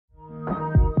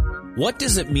What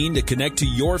does it mean to connect to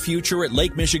your future at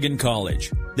Lake Michigan College?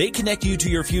 They connect you to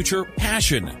your future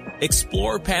passion.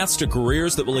 Explore paths to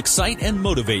careers that will excite and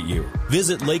motivate you.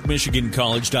 Visit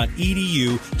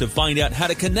lakemichigancollege.edu to find out how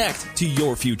to connect to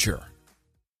your future.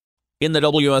 In the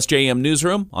WSJM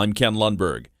newsroom, I'm Ken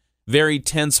Lundberg. Very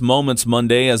tense moments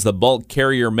Monday as the bulk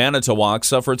carrier Manitowoc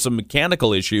suffered some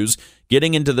mechanical issues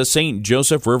getting into the St.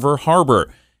 Joseph River Harbor.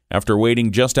 After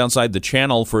waiting just outside the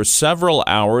channel for several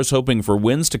hours hoping for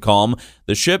winds to calm,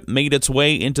 the ship made its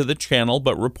way into the channel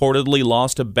but reportedly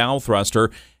lost a bow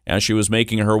thruster as she was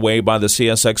making her way by the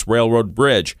CSX Railroad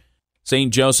Bridge.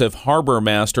 St. Joseph Harbor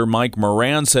Master Mike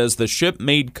Moran says the ship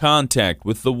made contact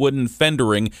with the wooden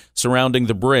fendering surrounding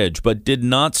the bridge but did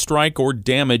not strike or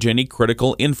damage any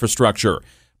critical infrastructure.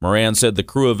 Moran said the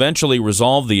crew eventually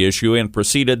resolved the issue and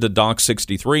proceeded to Dock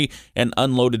 63 and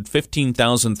unloaded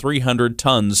 15,300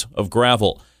 tons of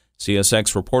gravel.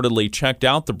 CSX reportedly checked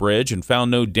out the bridge and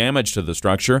found no damage to the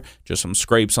structure, just some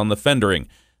scrapes on the fendering.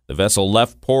 The vessel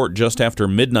left port just after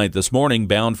midnight this morning,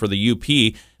 bound for the UP.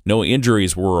 No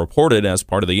injuries were reported as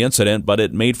part of the incident, but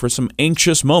it made for some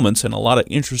anxious moments and a lot of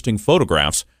interesting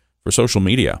photographs for social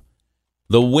media.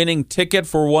 The winning ticket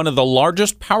for one of the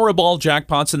largest Powerball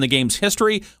jackpots in the game's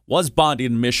history was bought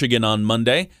in Michigan on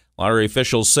Monday. Lottery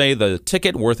officials say the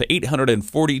ticket, worth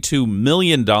 $842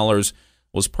 million,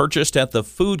 was purchased at the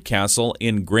Food Castle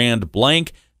in Grand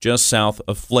Blanc, just south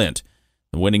of Flint.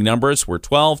 The winning numbers were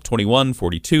 12, 21,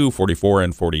 42, 44,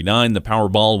 and 49. The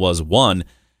Powerball was won.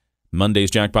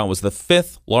 Monday's jackpot was the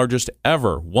fifth largest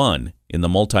ever won in the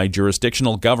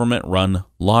multi-jurisdictional government-run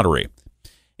lottery.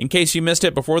 In case you missed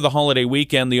it, before the holiday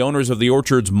weekend, the owners of the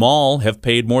Orchards Mall have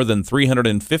paid more than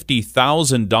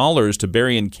 $350,000 to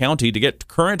Berrien County to get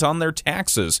current on their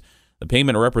taxes. The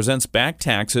payment represents back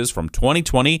taxes from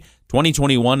 2020,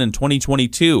 2021, and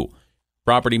 2022.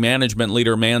 Property management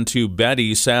leader Mantu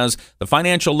Betty says the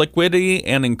financial liquidity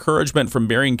and encouragement from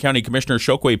Berrien County Commissioner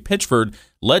Chokwe Pitchford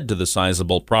led to the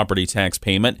sizable property tax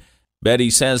payment.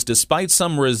 Betty says despite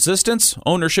some resistance,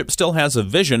 ownership still has a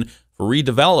vision for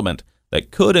redevelopment that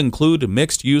could include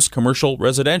mixed-use commercial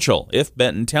residential if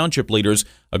Benton Township leaders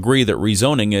agree that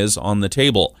rezoning is on the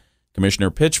table.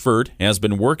 Commissioner Pitchford has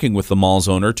been working with the mall's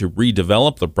owner to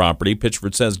redevelop the property.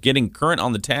 Pitchford says getting current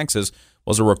on the taxes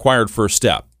was a required first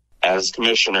step. As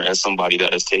commissioner, as somebody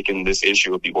that has taken this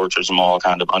issue of the Orchards Mall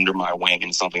kind of under my wing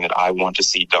and something that I want to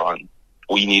see done,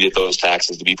 we needed those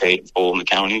taxes to be paid in full in the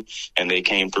county, and they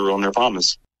came through on their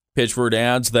promise. Pitchford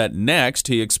adds that next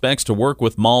he expects to work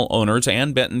with mall owners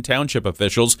and Benton Township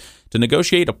officials to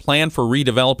negotiate a plan for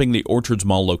redeveloping the Orchards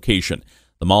Mall location.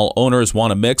 The mall owners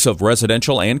want a mix of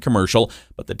residential and commercial,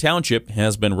 but the township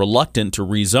has been reluctant to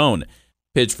rezone.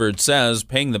 Pitchford says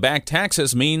paying the back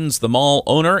taxes means the mall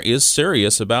owner is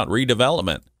serious about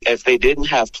redevelopment. If they didn't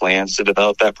have plans to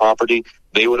develop that property,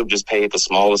 they would have just paid the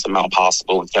smallest amount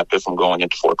possible and kept it from going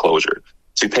into foreclosure.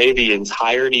 To pay the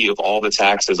entirety of all the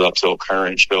taxes up till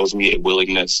current shows me a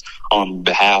willingness on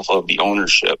behalf of the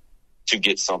ownership to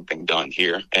get something done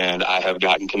here. And I have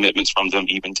gotten commitments from them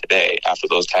even today after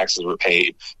those taxes were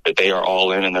paid that they are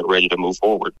all in and they're ready to move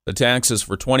forward. The taxes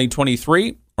for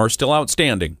 2023 are still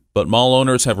outstanding, but mall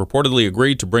owners have reportedly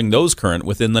agreed to bring those current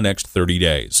within the next 30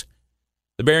 days.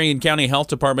 The Berrien County Health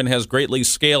Department has greatly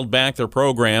scaled back their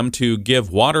program to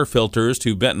give water filters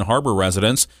to Benton Harbor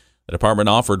residents. The department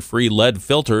offered free lead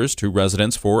filters to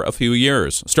residents for a few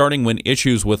years, starting when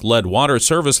issues with lead water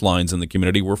service lines in the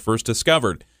community were first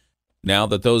discovered. Now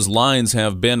that those lines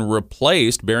have been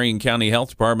replaced, Berrien County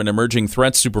Health Department Emerging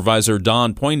Threats Supervisor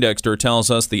Don Poindexter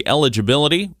tells us the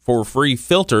eligibility for free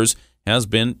filters has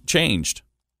been changed.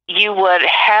 You would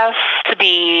have to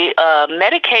be a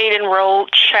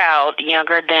Medicaid-enrolled child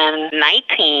younger than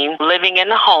 19 living in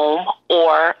the home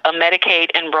or a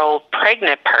Medicaid-enrolled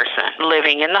pregnant person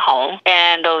living in the home,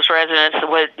 and those residents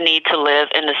would need to live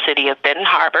in the city of Benton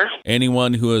Harbor.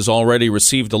 Anyone who has already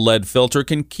received a lead filter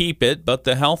can keep it, but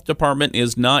the health department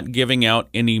is not giving out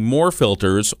any more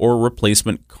filters or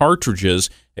replacement cartridges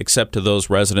except to those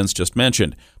residents just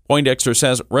mentioned. Poindexter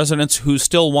says residents who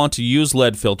still want to use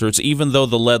lead filters, even though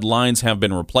the lead lines have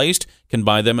been replaced, can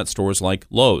buy them at stores like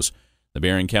Lowe's. The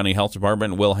Berrien County Health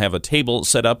Department will have a table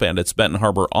set up at its Benton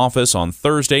Harbor office on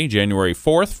Thursday, January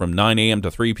 4th from 9 a.m.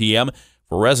 to 3 p.m.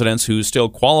 for residents who still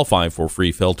qualify for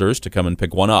free filters to come and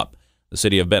pick one up. The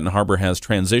city of Benton Harbor has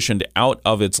transitioned out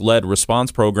of its lead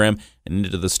response program and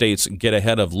into the state's Get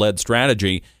Ahead of Lead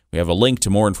strategy. We have a link to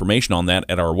more information on that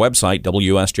at our website,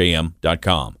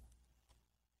 WSJM.com.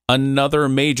 Another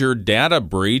major data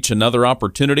breach, another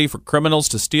opportunity for criminals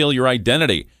to steal your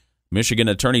identity. Michigan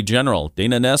Attorney General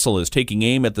Dana Nessel is taking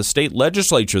aim at the state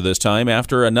legislature this time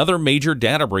after another major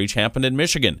data breach happened in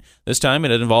Michigan. This time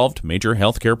it involved major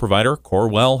healthcare provider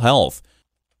Corewell Health.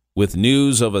 With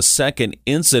news of a second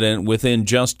incident within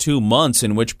just 2 months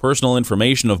in which personal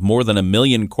information of more than 1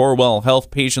 million Corewell Health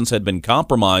patients had been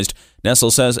compromised, Nessel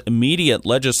says immediate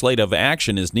legislative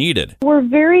action is needed. We're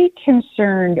very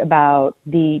concerned about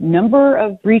the number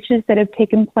of breaches that have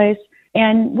taken place,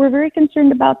 and we're very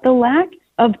concerned about the lack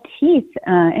of teeth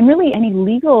and really any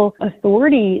legal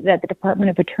authority that the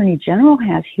Department of Attorney General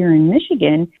has here in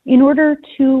Michigan in order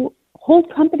to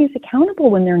hold companies accountable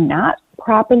when they're not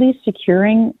properly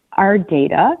securing our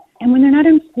data and when they're not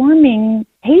informing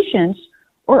patients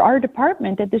or our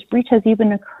department that this breach has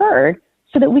even occurred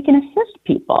so that we can assist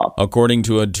people. According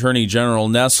to Attorney General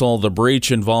Nessel, the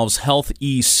breach involves Health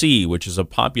EC, which is a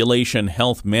population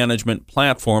health management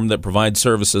platform that provides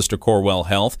services to Corewell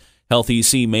Health. Health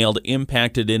EC mailed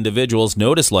impacted individuals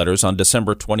notice letters on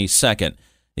December 22nd.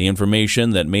 The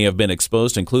information that may have been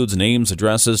exposed includes names,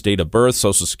 addresses, date of birth,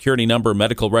 social security number,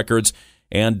 medical records,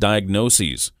 and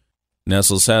diagnoses.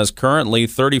 Nessel says currently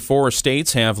 34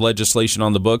 states have legislation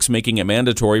on the books making it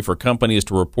mandatory for companies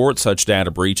to report such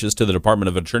data breaches to the Department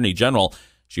of Attorney General.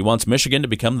 She wants Michigan to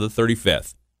become the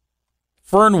 35th.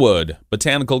 Fernwood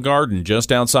Botanical Garden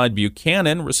just outside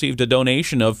Buchanan received a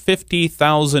donation of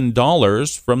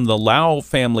 $50,000 from the Lau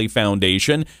Family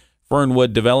Foundation.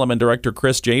 Fernwood Development Director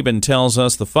Chris Jabin tells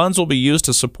us the funds will be used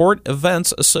to support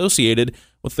events associated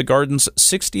with the garden's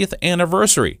 60th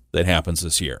anniversary that happens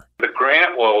this year. The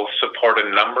grant will support a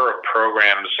number of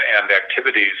programs and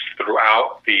activities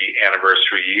throughout the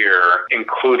anniversary year,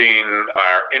 including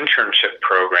our internship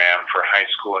program for high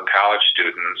school and college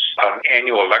students, an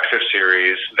annual lecture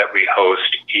series that we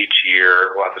host each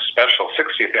year. We'll have a special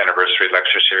 60th anniversary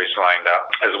lecture series lined up,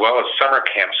 as well as summer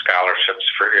camp scholarships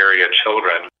for area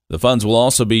children. The funds will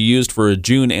also be used for a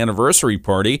June anniversary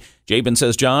party. Jabin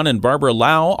says John and Barbara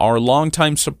Lau are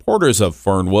longtime supporters of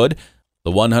Fernwood.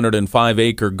 The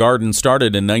 105-acre garden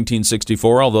started in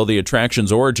 1964, although the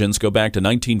attraction's origins go back to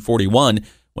 1941,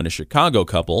 when a Chicago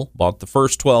couple bought the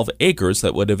first 12 acres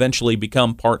that would eventually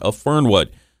become part of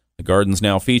Fernwood. The gardens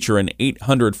now feature an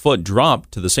 800-foot drop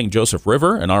to the St. Joseph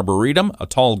River, an arboretum, a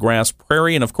tall grass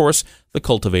prairie, and, of course, the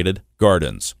cultivated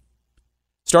gardens.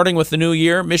 Starting with the new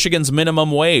year, Michigan's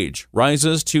minimum wage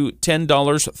rises to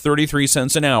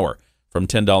 $10.33 an hour. From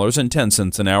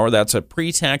 $10.10 an hour, that's a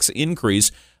pre-tax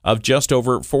increase of just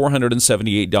over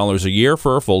 $478 a year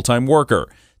for a full-time worker.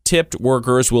 Tipped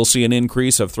workers will see an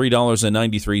increase of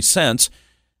 $3.93.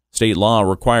 State law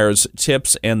requires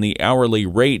tips and the hourly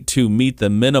rate to meet the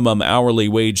minimum hourly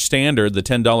wage standard. The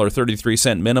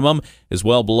 $10.33 minimum is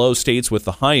well below states with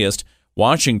the highest.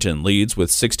 Washington leads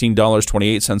with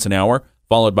 $16.28 an hour,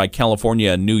 followed by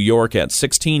California and New York at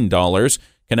 $16,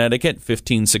 Connecticut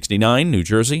 $15.69, New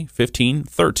Jersey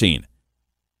 $15.13.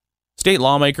 State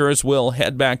lawmakers will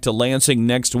head back to Lansing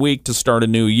next week to start a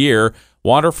new year.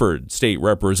 Waterford State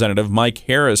Representative Mike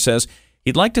Harris says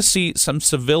he'd like to see some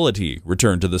civility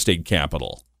return to the state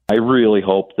capitol. I really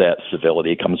hope that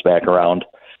civility comes back around.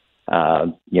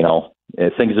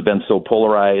 Things have been so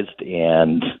polarized,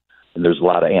 and there's a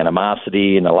lot of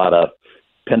animosity and a lot of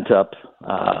pent-up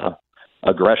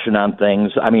aggression on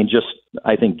things.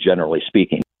 I think generally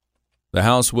speaking. The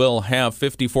House will have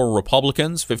 54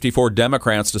 Republicans, 54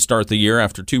 Democrats to start the year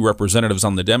after 2 representatives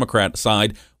on the Democrat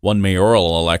side won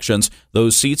mayoral elections.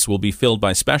 Those seats will be filled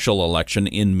by special election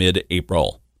in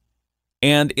mid-April.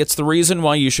 And it's the reason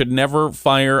why you should never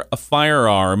fire a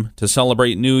firearm to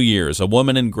celebrate New Year's. A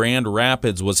woman in Grand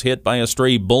Rapids was hit by a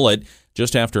stray bullet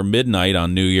just after midnight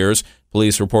on New Year's.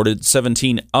 Police reported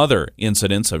 17 other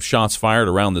incidents of shots fired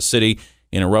around the city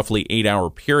in a roughly 8-hour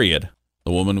period.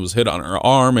 The woman was hit on her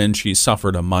arm and she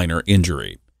suffered a minor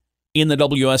injury. In the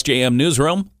WSJM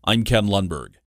newsroom, I'm Ken Lundberg.